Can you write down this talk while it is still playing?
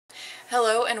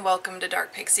Hello and welcome to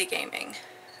Dark Pixie Gaming.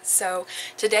 So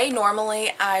today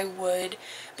normally I would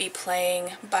be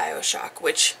playing BioShock,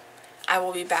 which I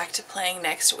will be back to playing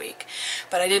next week,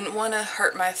 but I didn't want to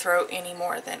hurt my throat any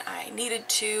more than I needed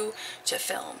to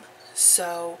film.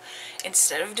 So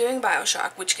instead of doing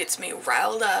BioShock, which gets me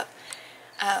riled up,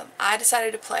 I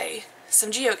decided to play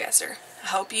some GeoGuessr. I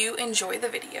hope you enjoy the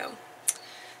video.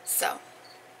 So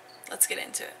let's get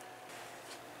into it.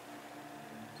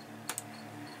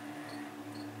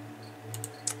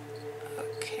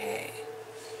 Okay.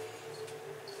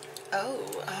 Oh,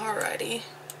 alrighty.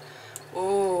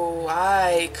 Oh,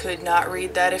 I could not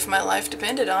read that if my life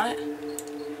depended on it.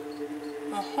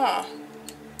 Uh-huh.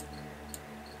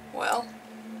 Well,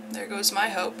 there goes my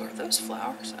hope. Are those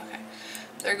flowers? Okay.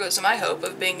 There goes my hope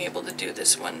of being able to do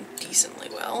this one decently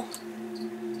well.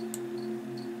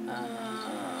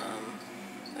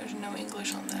 There's no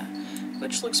English on that.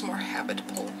 Which looks more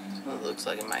habitable. Well, it looks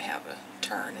like it might have a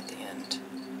turn at the end.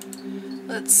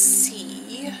 Let's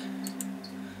see.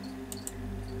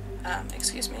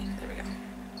 Excuse me. There we go.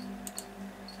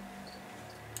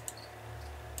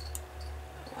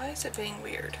 Why is it being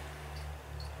weird?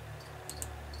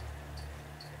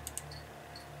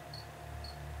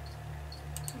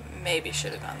 Maybe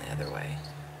should have gone the other way.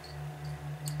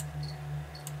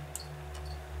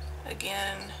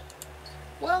 Again.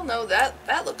 Well, no,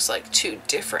 that looks like two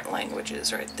different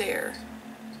languages right there.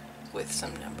 With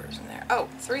some numbers in there. Oh,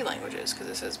 3 languages, because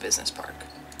it says business park.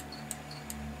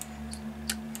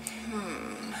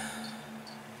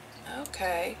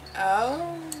 Okay.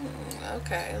 Oh,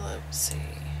 okay, let's see.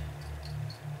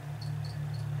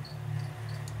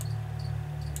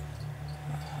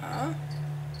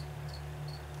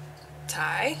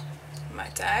 Thai? Mai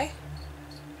Tai?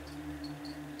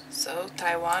 So,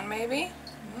 Taiwan maybe?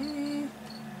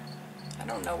 I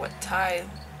don't know what Thai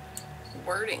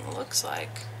wording looks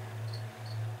like.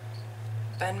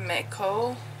 Ben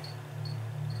Meko.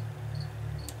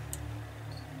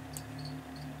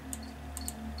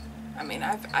 I mean,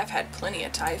 I've had plenty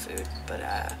of Thai food, but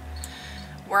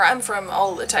where I'm from,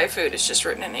 all the Thai food is just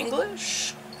written in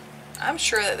English. I'm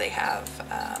sure that they have.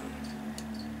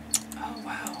 Oh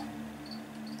wow,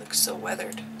 looks so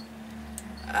weathered.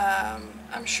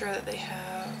 I'm sure that they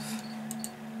have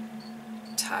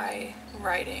Thai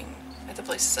writing at the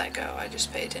places I go. I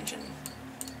just pay attention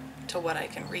to what I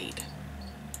can read.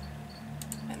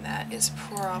 And that is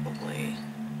probably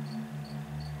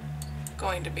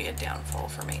going to be a downfall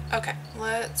for me. Okay,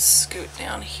 let's scoot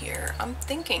down here. I'm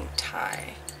thinking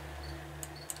Thai,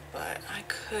 but I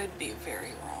could be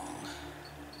very wrong.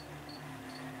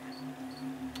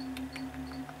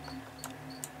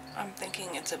 I'm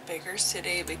thinking it's a bigger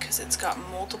city because it's got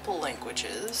multiple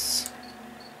languages.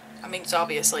 I mean, it's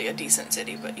obviously a decent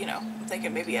city, but you know, I'm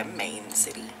thinking maybe a main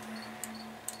city.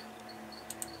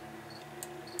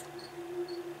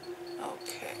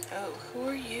 Oh, who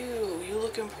are you? You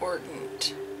look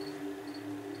important.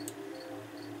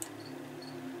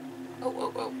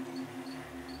 Oh.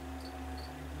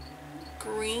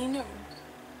 Green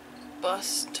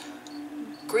Bus,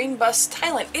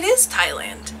 Thailand. It is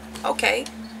Thailand. Okay.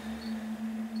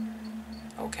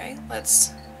 Okay,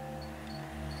 let's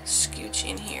scooch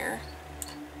in here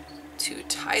to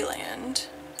Thailand.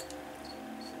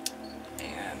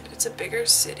 And it's a bigger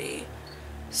city,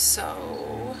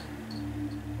 so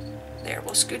there,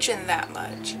 we'll scooch in that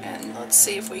much, and let's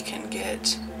see if we can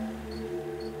get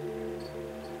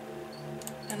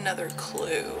another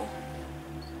clue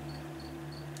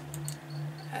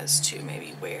as to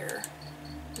maybe where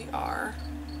we are.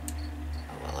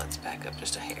 Oh well, let's back up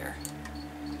just a hair.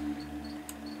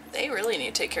 They really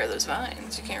need to take care of those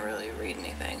vines. You can't really read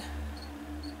anything.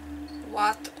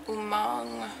 Wat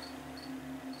Umang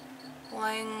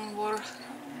Langwara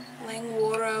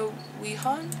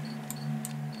Wihan?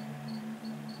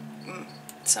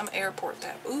 Some airport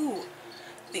that. Ooh,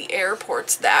 the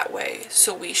airport's that way,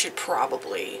 so we should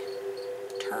probably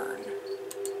turn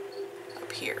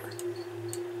up here.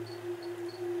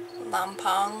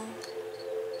 Lampang.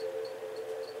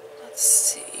 Let's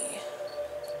see.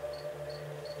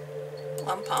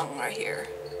 Lampang right here.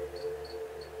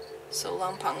 So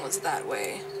Lampang was that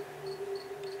way.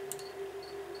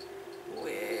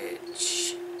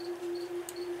 Which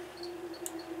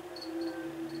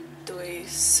Doi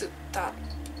Sutat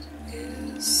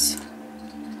is.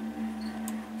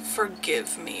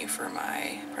 Forgive me for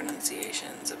my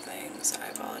pronunciations of things. I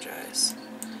apologize.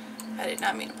 I did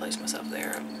not mean to place myself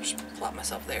there. I just plot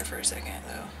myself there for a second,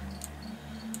 though.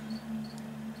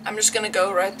 I'm just gonna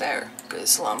go right there,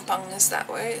 because Lampang is that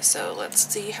way, so let's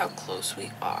see how close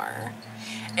we are.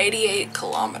 88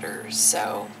 kilometers,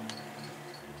 so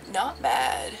not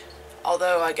bad.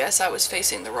 Although I guess I was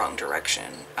facing the wrong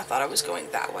direction. I thought I was going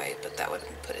that way, but that would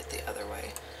put it the other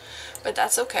way. But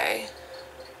that's okay.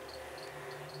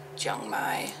 Chiang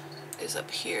Mai is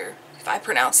up here. If I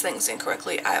pronounce things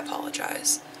incorrectly, I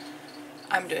apologize.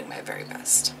 I'm doing my very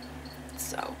best.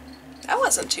 So, that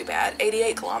wasn't too bad.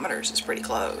 88 kilometers is pretty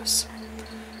close.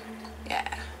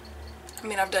 Yeah. I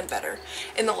mean, I've done better.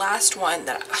 In the last one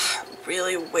that I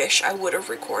really wish I would have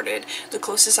recorded, the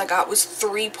closest I got was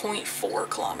 3.4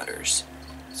 kilometers.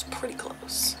 It's pretty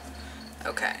close.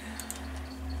 Okay.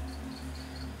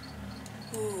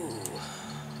 Ooh.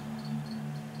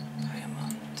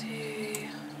 Piemonte,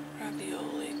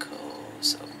 ravioli,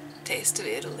 so taste of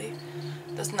Italy.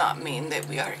 Does not mean that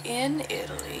we are in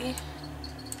Italy.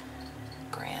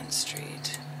 Grand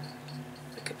Street.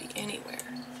 It could be anywhere.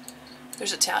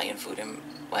 There's Italian food in,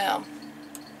 well,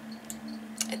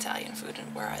 Italian food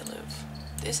in where I live.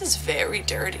 This is very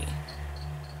dirty.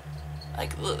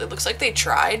 Like, it looks like they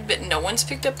tried, but no one's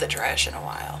picked up the trash in a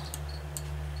while.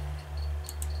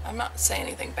 I'm not saying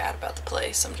anything bad about the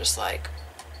place. I'm just like,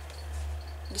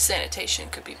 the sanitation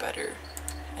could be better.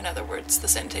 In other words, the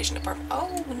sanitation department.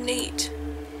 Oh, neat.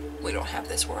 We don't have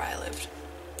this where I lived.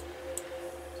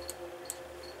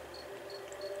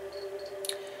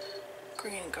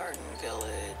 Green Garden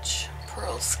Village,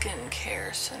 Pearl Skin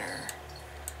Care Center.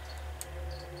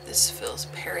 This feels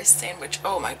Paris sandwich.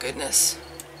 Oh my goodness.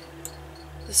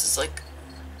 This is like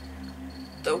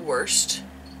the worst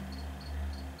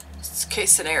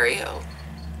case scenario.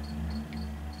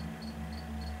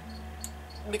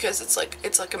 Because it's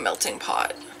like a melting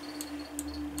pot.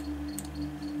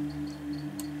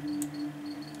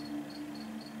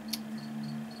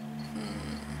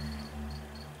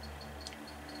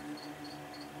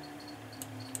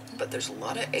 But there's a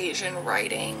lot of Asian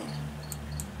writing.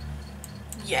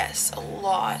 Yes, a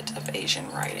lot of Asian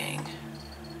writing.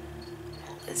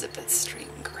 Elizabeth Street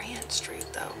and Grand Street,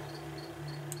 though.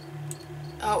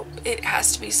 Oh, it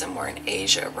has to be somewhere in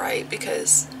Asia, right?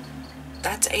 Because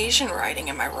that's Asian writing,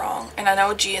 am I wrong? And I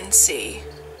know GNC.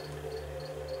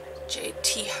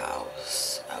 JT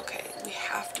House. Okay, we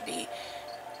have to be...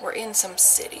 We're in some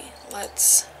city.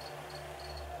 Let's...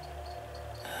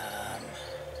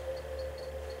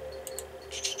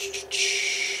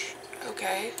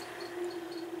 Okay.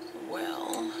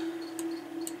 Well...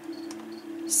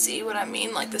 See what I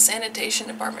mean? Like, the sanitation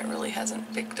department really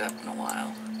hasn't picked up in a while.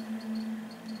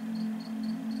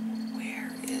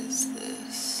 Where is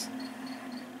this?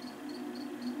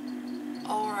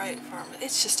 Alright, pharmacy.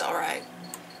 It's just alright.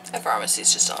 That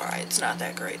pharmacy's just alright. It's not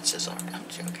that great. It's just alright. I'm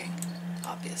joking.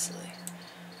 Obviously.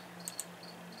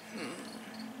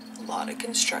 A lot of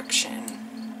construction.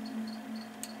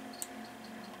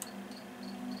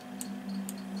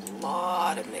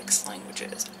 Lot of mixed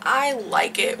languages. I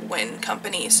like it when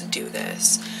companies do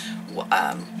this,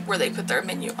 where they put their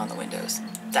menu on the windows.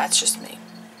 That's just me,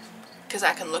 because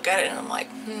I can look at it and I'm like,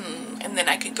 and then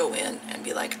I can go in and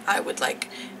be like, I would like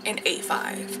an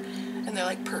A5, and they're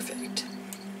like, perfect.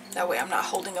 That way I'm not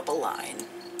holding up a line.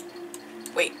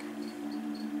 Wait,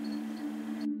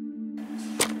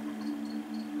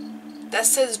 that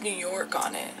says New York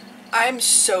on it. I'm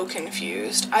so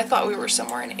confused. I thought we were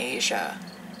somewhere in Asia.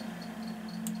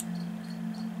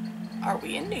 Are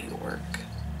we in New York?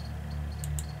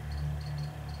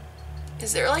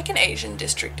 Is there like an Asian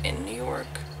district in New York?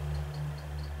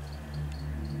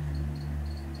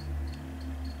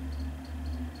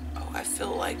 Oh, I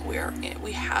feel like we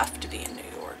have to be in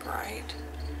New York, right?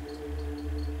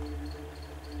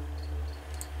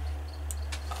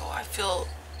 Oh, I feel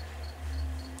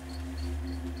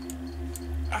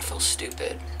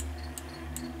stupid.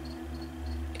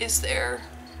 Is there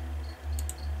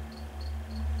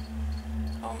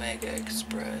Omega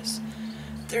Express?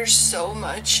 There's so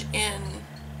much in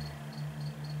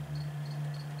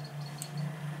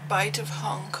Bite of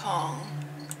Hong Kong,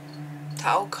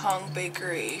 Tao Kong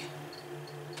Bakery.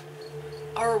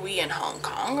 Are we in Hong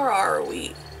Kong or are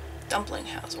we Dumpling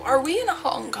House? Are we in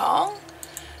Hong Kong?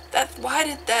 Why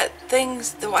did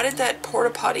that porta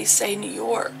potty say New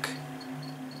York?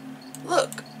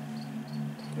 Look,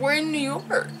 we're in New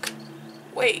York.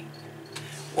 Wait,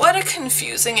 what a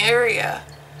confusing area.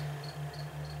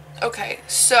 Okay,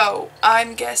 so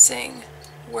I'm guessing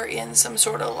we're in some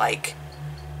sort of like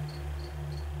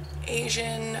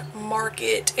Asian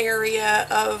market area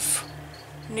of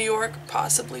New York,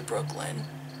 possibly Brooklyn.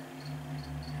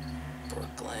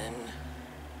 Brooklyn.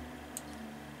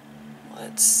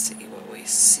 Let's see what we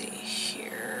see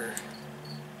here.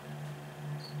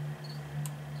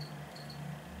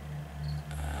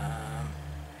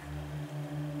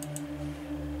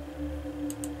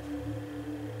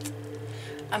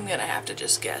 I'm gonna have to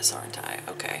just guess, aren't I?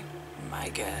 Okay, my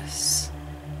guess.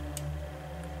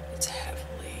 It's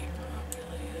heavily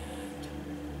populated.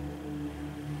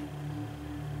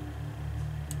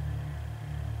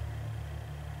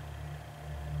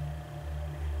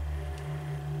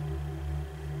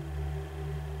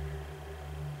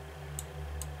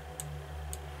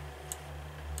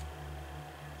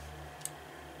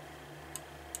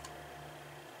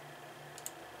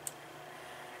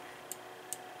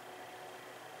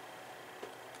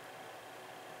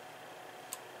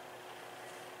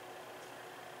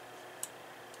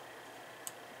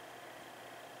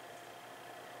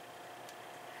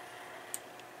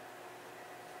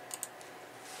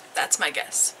 That's my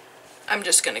guess. I'm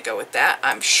just gonna go with that.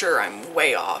 I'm sure I'm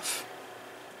way off.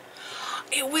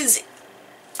 It was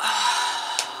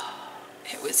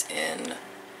in,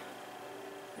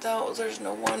 though, there's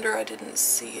no wonder I didn't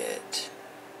see it.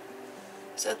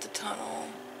 Is that the tunnel?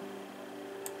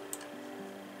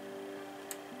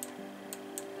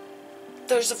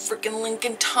 There's a freaking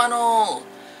Lincoln Tunnel.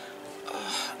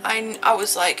 I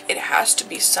was like, it has to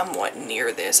be somewhat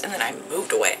near this, and then I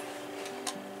moved away.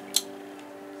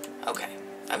 Okay,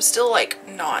 I'm still like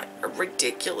not a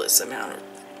ridiculous amount of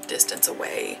distance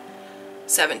away.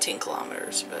 17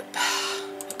 kilometers, but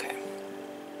okay.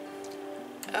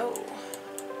 Oh.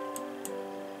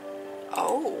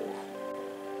 Oh.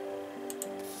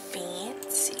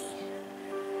 Fancy.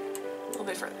 A little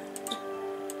bit further.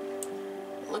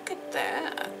 Look at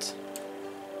that.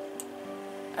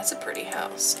 That's a pretty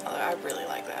house. Although I really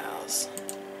like that house.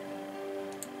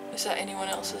 Is that anyone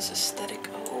else's aesthetic?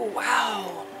 Oh,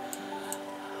 wow.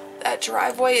 That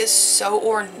driveway is so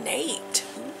ornate.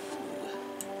 Ooh,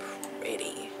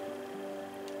 pretty.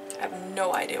 I have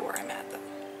no idea where I'm at though.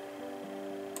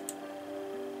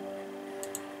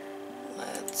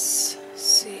 Let's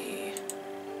see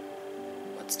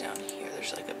what's down here.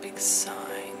 There's like a big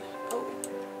sign. Oh.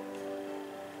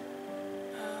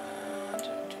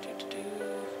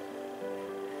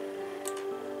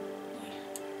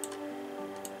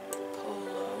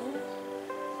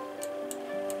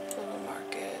 Polo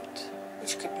market,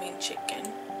 which could mean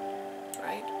chicken,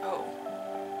 right? Oh.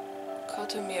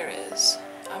 Cotomires.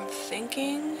 I'm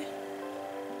thinking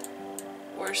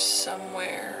we're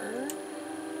somewhere.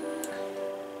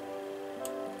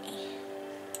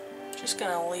 Just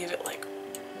gonna leave it like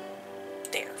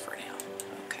there for now.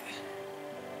 Okay.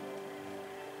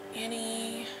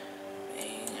 Anything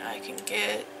I can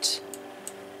get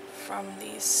from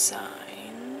these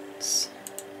signs?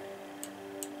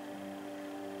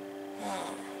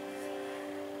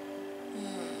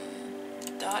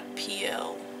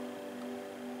 .pl.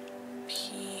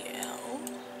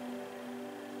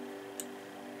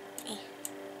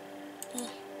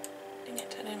 Dang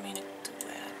it, I didn't mean to do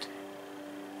that.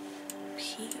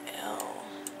 PL.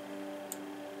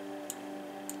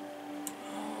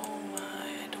 Oh my,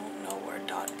 I don't know where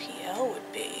 .pl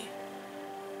would be.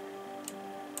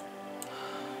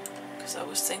 Because I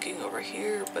was thinking over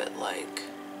here, but like...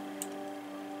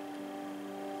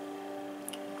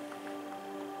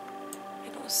 I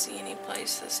don't see any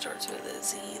place that starts with a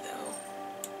Z though.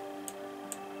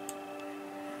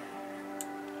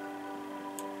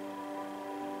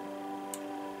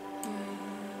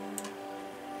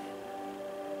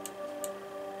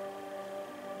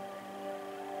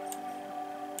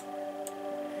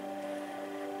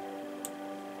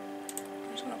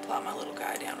 I'm gonna plot my little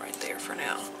guy down right there for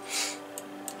now,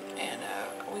 and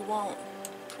we won't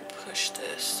push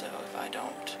this. So if I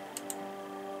don't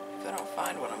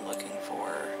find what I'm looking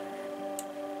for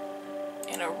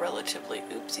in a relatively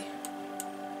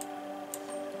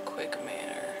quick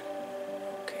manner,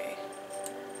 okay.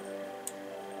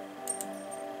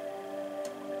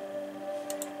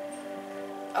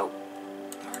 Oh,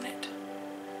 darn it!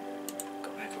 Go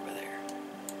back over there.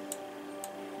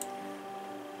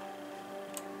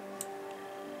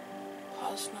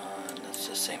 Poznan, that's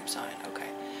the same sign. Okay,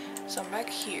 so I'm back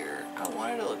here. I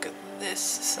wanted to look at this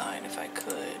sign if I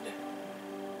could,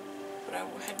 but I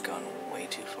had gone way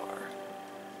too far.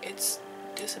 It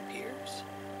disappears.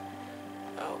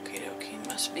 Okay,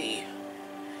 must be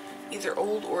either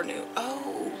old or new.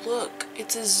 Oh, look,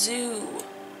 it's a zoo.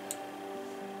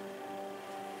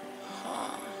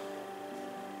 Huh.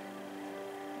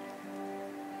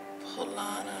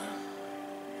 Polana.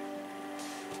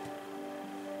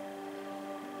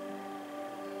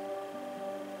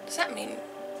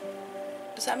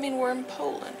 Does that mean we're in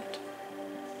Poland?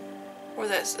 Or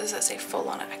does that say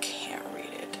Polana? I can't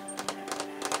read it.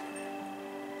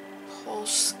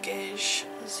 Polskej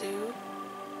Zoo.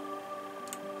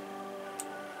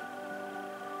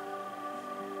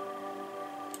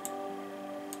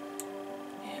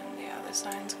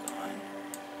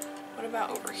 What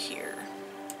about over here?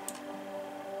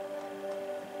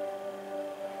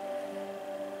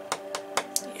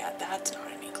 Yeah, that's not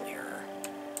any clearer.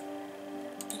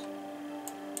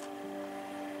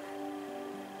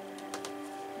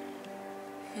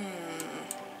 Can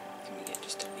we get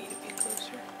just a wee bit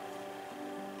closer?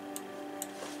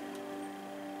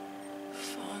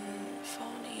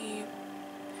 Funny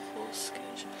full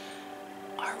sketch.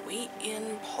 Are we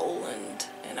in Poland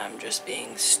and I'm just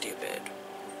being stupid?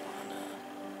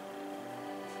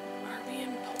 Are we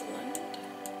in Poland?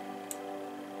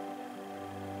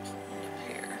 Poland up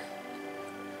here.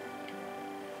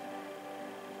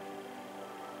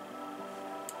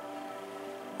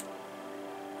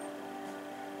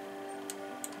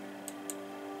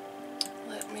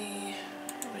 Let me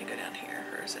go down here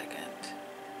for a second.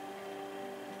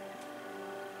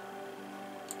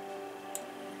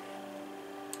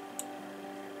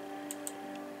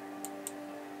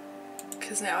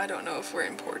 Because now I don't know if we're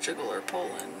in Portugal or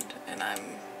Poland, and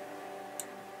I'm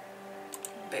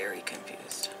very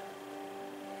confused.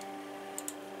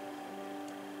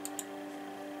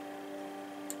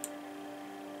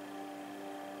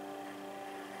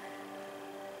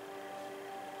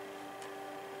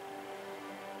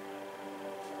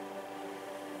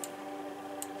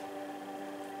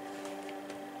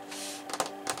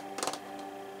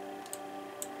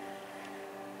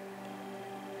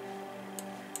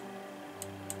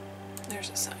 There's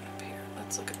a sign up here.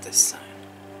 Let's look at this sign.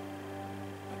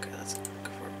 Okay, let's look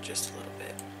for it just a little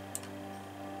bit.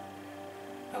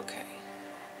 Okay.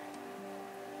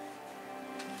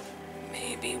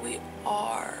 Maybe we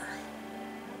are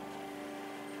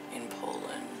in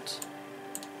Poland.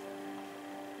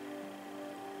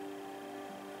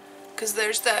 Because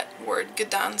there's that word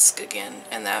Gdansk again,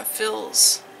 and that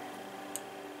feels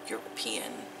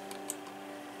European.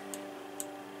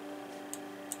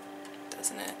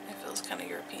 Doesn't it? It feels kind of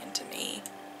European to me.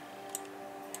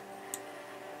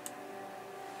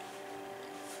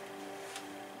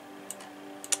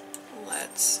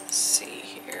 Let's see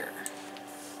here.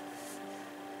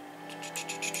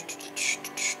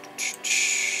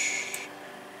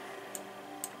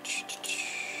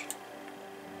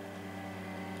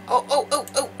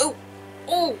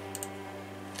 Oh!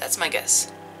 That's my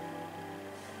guess.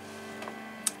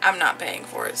 I'm not paying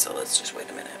for it, so let's just wait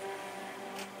a minute.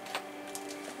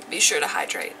 Be sure to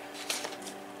hydrate.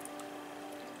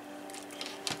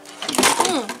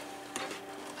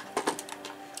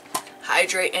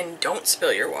 Hydrate and don't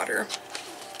spill your water.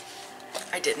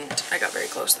 I didn't. I got very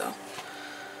close though.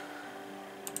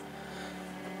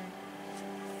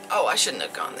 Oh, I shouldn't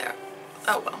have gone there.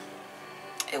 Oh well.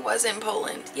 It was in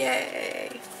Poland.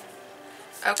 Yay.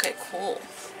 Okay, cool.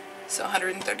 So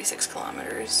 136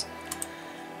 kilometers.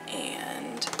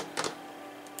 And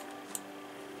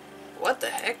what the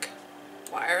heck?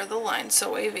 Why are the lines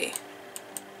so wavy?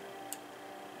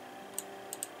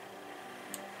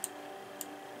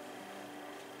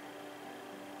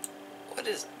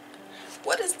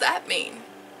 What does that mean?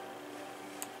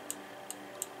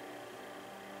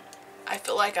 I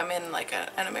feel like I'm in like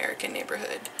an American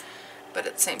neighborhood, but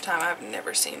at the same time I've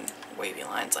never seen wavy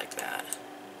lines like that.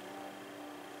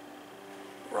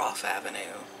 Roth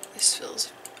Avenue. This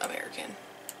feels American.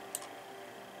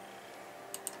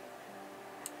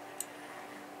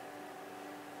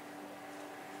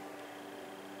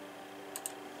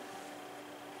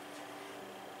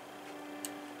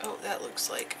 Oh, that looks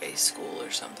like a school or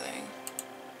something.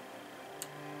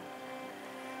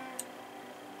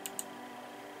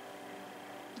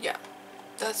 Yeah,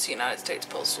 that's the United States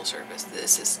Postal Service.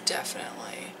 This is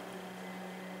definitely...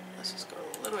 Let's just go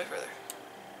a little bit further.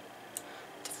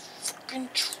 The freaking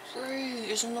tree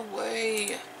is in the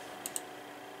way.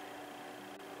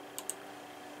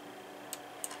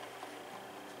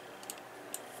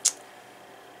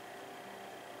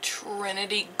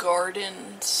 Trinity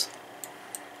Gardens.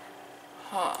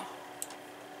 Huh.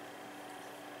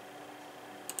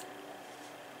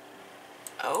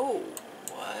 Oh,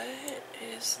 what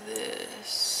is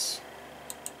this?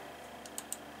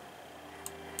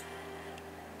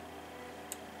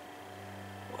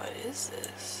 What is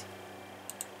this?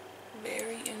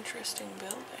 Very interesting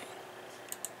building.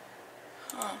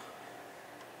 Huh.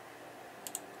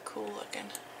 Cool looking.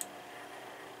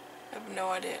 I have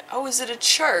no idea. Oh, is it a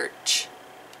church?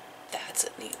 That's a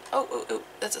neat. Oh,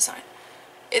 that's a sign.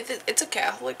 It's a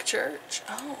Catholic church.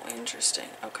 Oh, interesting.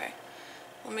 Okay.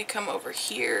 Let me come over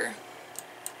here.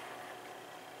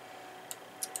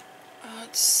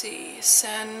 Let's see.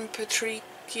 San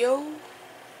Patricio?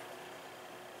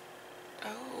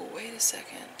 Oh, wait a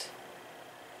second.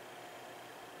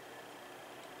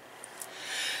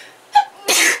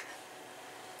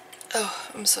 Oh,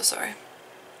 I'm so sorry.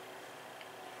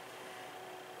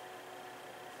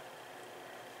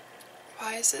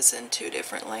 Why is this in 2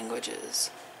 different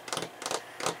languages?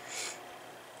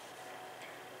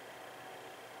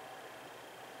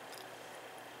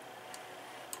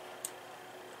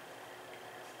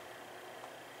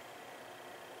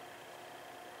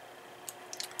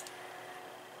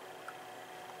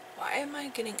 Why am I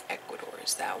getting Ecuador?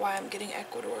 Is that why I'm getting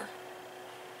Ecuador?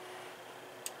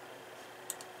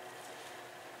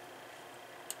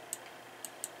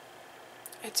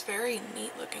 It's very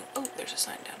neat looking. Oh, there's a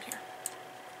sign down here.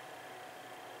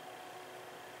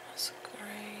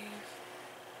 Musgrave,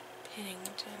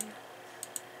 Pennington,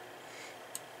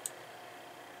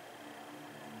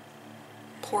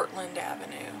 Portland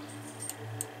Avenue.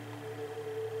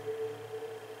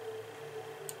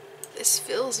 This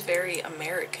feels very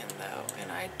American though,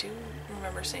 and I do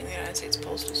remember seeing the United States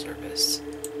Postal Service.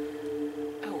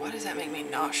 Oh, why does that make me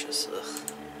nauseous?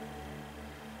 Ugh.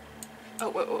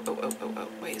 Oh,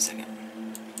 wait a second.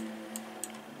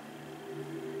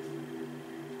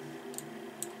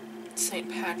 St.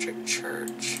 Patrick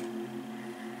Church.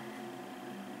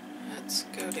 Let's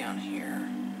go down here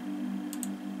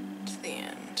to the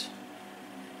end.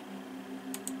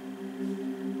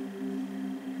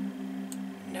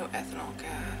 No ethanol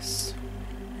gas.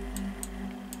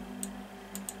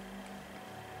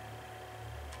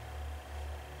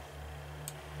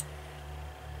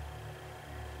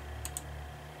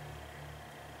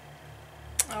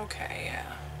 Okay, yeah.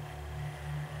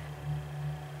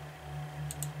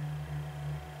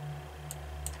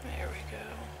 There we go.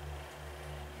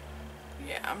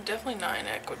 Yeah, I'm definitely not in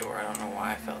Ecuador. I don't know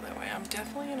why I felt that way. I'm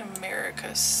definitely in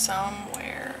America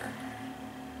somewhere.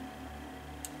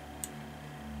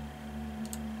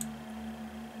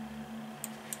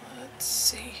 Let's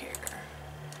see here.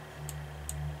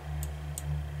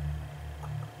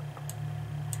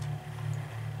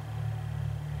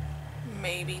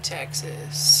 Maybe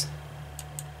Texas.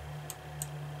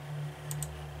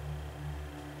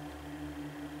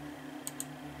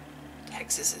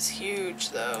 Texas is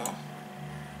huge though.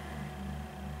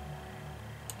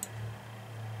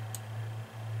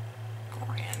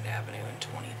 Grand Avenue and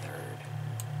 23rd.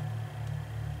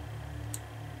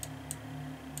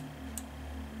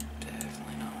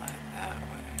 Definitely not like that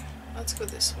way. Let's go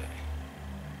this way.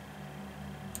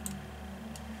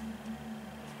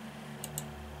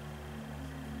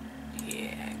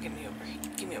 Yeah, give me over here.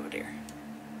 Give me over there.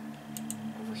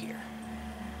 Over here.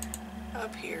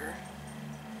 Up here.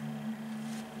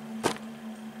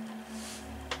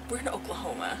 We're in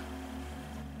Oklahoma.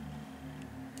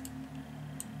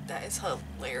 That is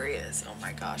hilarious. Oh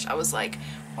my gosh. I was like,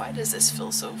 why does this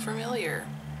feel so familiar?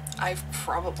 I've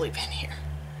probably been here.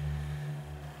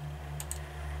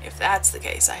 If that's the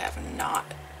case, I have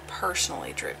not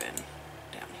personally driven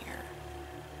down here.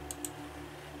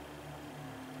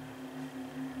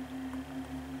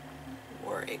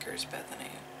 War Acres,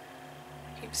 Bethany.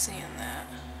 Keep seeing that.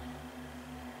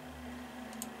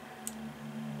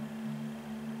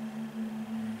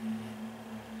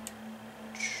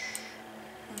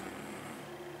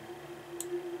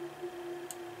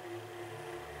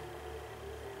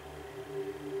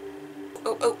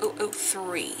 Oh,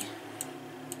 3.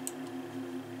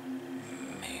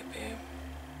 Maybe.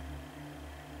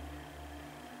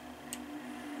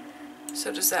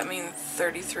 So does that mean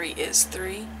 33 is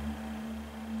 3?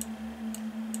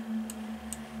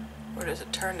 Or does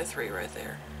it turn to 3 right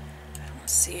there? I don't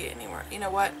see it anywhere. You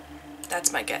know what?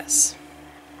 That's my guess.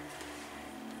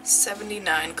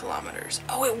 79 kilometers.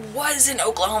 Oh, it was in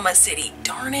Oklahoma City.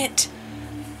 Darn it.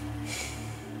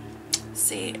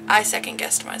 See, I second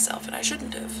guessed myself and I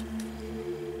shouldn't have.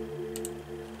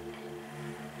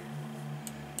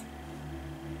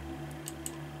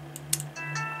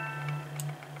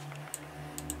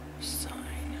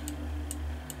 Sign.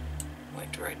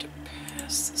 Wait right to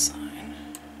pass the sign.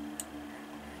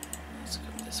 Let's go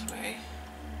this way.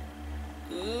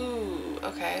 Ooh,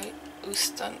 okay.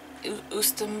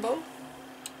 Ustambo?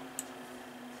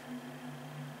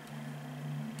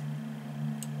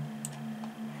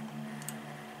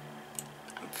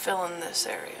 Fill in this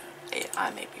area. I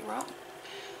may be wrong.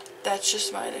 That's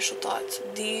just my initial thoughts.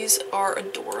 These are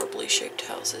adorably shaped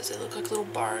houses. They look like little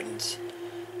barns,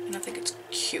 and I think it's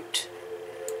cute.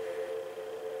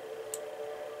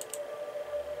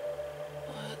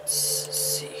 Let's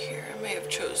see here. I may have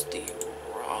chose the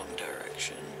wrong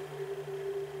direction.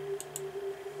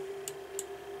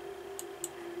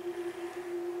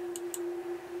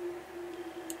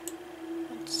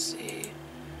 Let's see.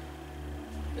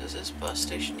 Does this bus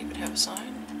station even have a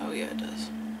sign? Oh yeah, it does.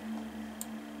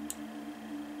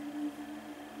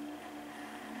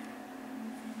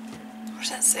 What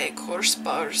does that say?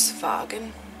 Korsbarsfagen?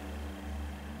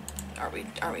 Are we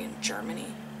in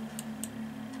Germany?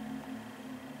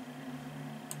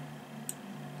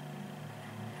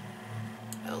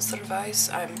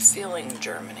 Elserweiss? I'm feeling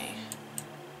Germany.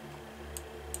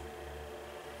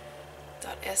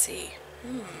 .se.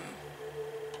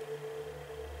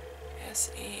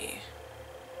 SE.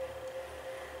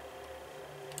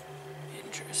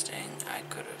 Interesting. I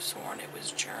could have sworn it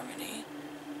was Germany.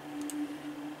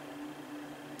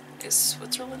 Is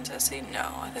Switzerland's SE?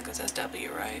 No, I think it's SW,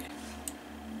 right?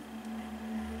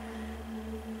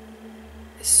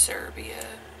 Is Serbia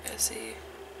SE?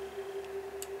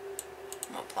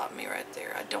 Well, plot me right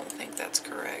there. I don't think that's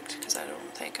correct, because I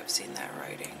don't think I've seen that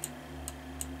writing.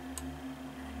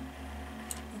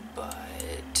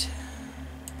 But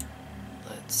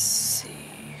let's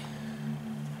see.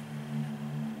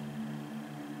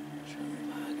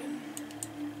 Schönwagen.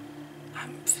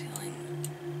 I'm feeling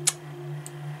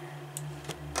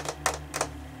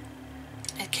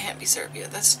it can't be Serbia.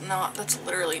 That's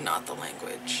literally not the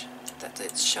language that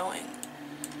it's showing.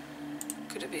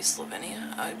 Could it be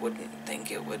Slovenia? I wouldn't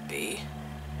think it would be.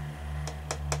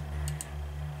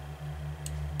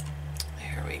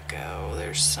 There we go.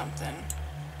 There's something.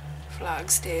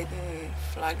 Flagsteden,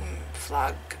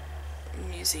 Flag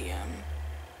Museum,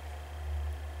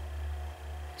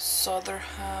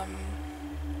 Soderham,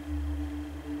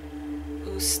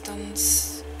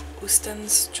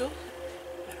 Ustensjul?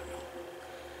 I don't know.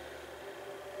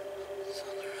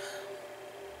 Soderham.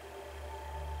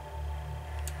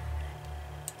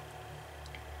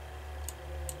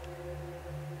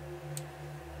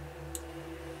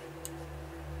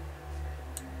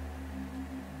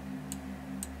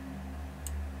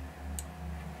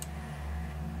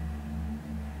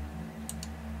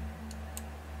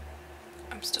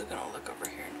 I'm still gonna look over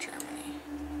here in Germany.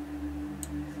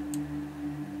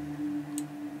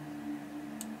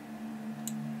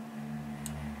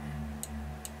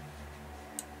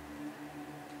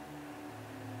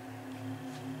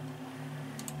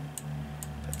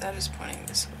 But that is pointing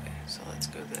this way, so let's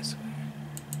go this way.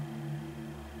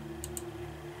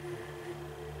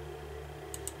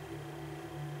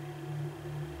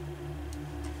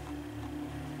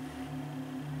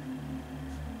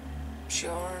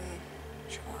 Jorn,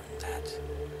 that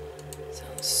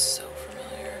sounds so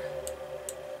familiar.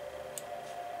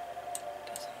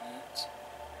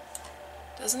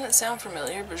 Doesn't it sound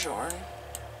familiar, Bjorn?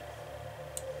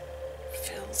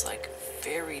 Feels like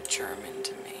very German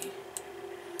to me.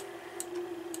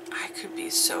 I could be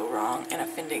so wrong and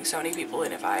offending so many people,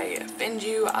 and if I offend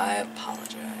you, I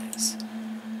apologize.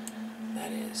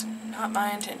 That is not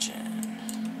my intention.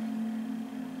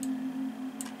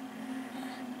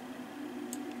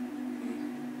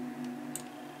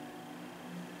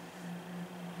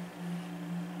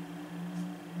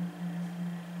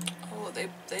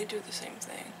 They do the same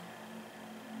thing.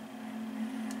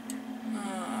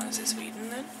 Is it Sweden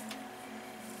then?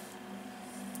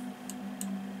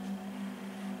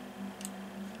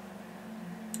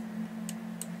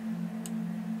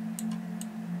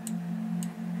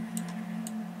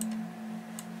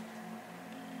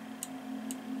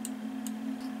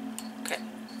 Okay.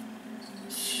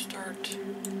 Start.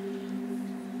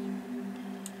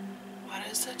 Why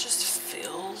does that just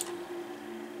feel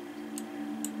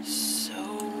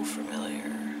so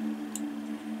familiar?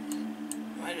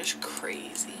 Am I just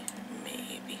crazy?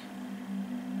 Maybe.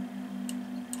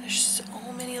 There's so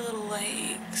many little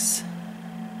lakes.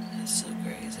 It's so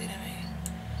crazy to me.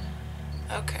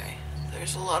 Okay,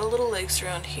 there's a lot of little lakes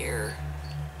around here.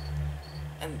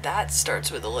 And that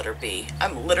starts with the letter B.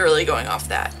 I'm literally going off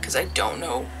that because I don't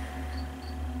know.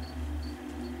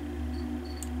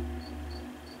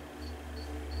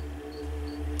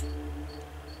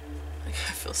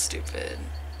 I feel stupid.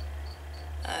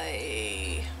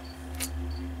 I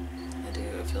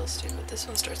do feel stupid. This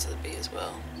one starts with a B as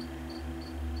well.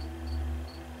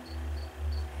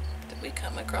 Did we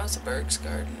come across a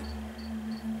Bergsgarten?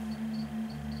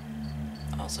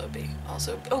 Also B.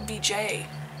 Also, oh, BJ.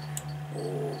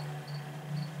 Ooh.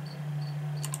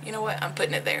 You know what? I'm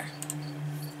putting it there.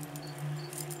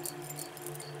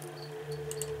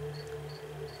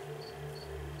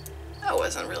 That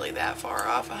wasn't really that far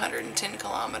off, 110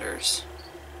 kilometers.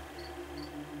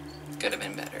 Could have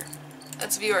been better.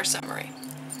 Let's view our summary.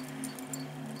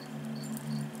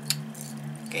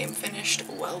 Game finished,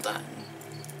 well done.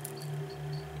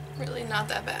 Really not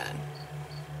that bad.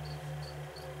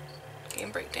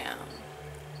 Game breakdown.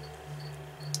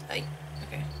 Hey,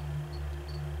 okay.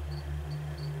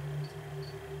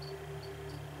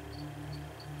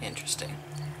 Interesting.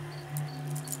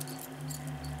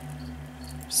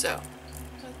 So,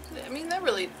 mean, that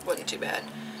really wasn't too bad.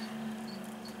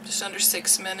 Just under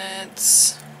 6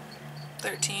 minutes.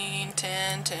 13,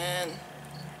 10, 10,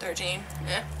 13.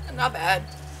 Yeah, not bad.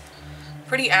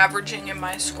 Pretty averaging in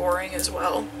my scoring as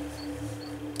well,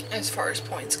 as far as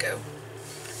points go.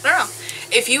 I don't know.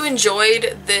 If you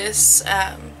enjoyed this,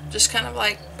 just kind of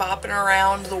like bopping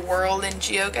around the world in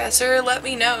GeoGuessr, let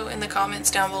me know in the comments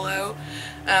down below.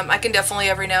 I can definitely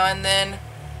every now and then,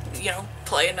 you know,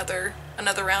 play another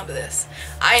round of this.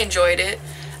 I enjoyed it.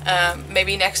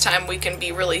 Maybe next time we can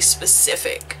be really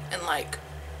specific and like,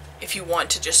 if you want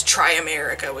to just try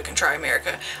America, we can try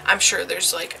America. I'm sure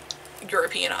there's like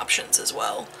European options as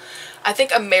well. I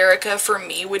think America for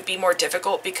me would be more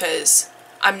difficult because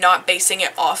I'm not basing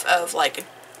it off of like,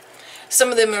 some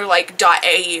of them are like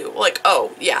 .au, like,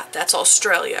 oh yeah, that's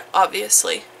Australia,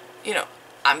 obviously. You know,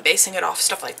 I'm basing it off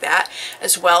stuff like that,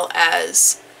 as well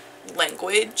as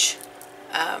language,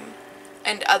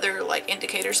 and other like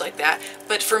indicators like that.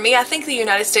 But for me, I think the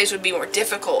United States would be more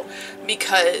difficult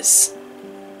because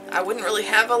I wouldn't really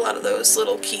have a lot of those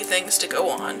little key things to go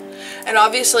on. And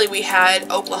obviously we had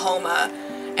Oklahoma,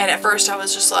 and at first I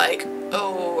was just like,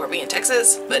 oh, are we in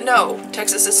Texas? But no,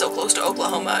 Texas is so close to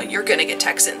Oklahoma, you're gonna get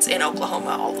Texans in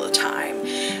Oklahoma all the time.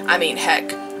 I mean,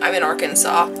 heck, I'm in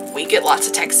Arkansas, we get lots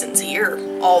of Texans here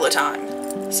all the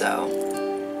time. So,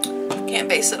 can't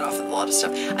base it off of a lot of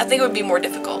stuff. I think it would be more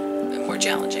difficult and more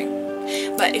challenging.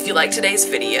 But if you like today's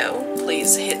video,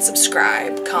 please hit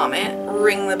subscribe, comment,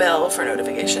 ring the bell for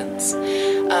notifications.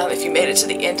 If you made it to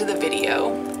the end of the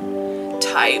video,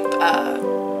 type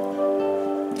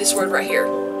this word right here,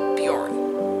 Bjorn.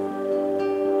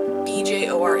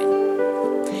 B-J-O-R-N.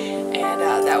 And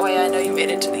that way I know you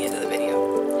made it to the end of the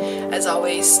video. As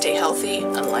always, stay healthy,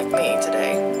 unlike me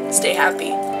today. Stay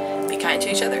happy, be kind to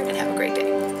each other, and have a great day.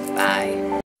 Bye.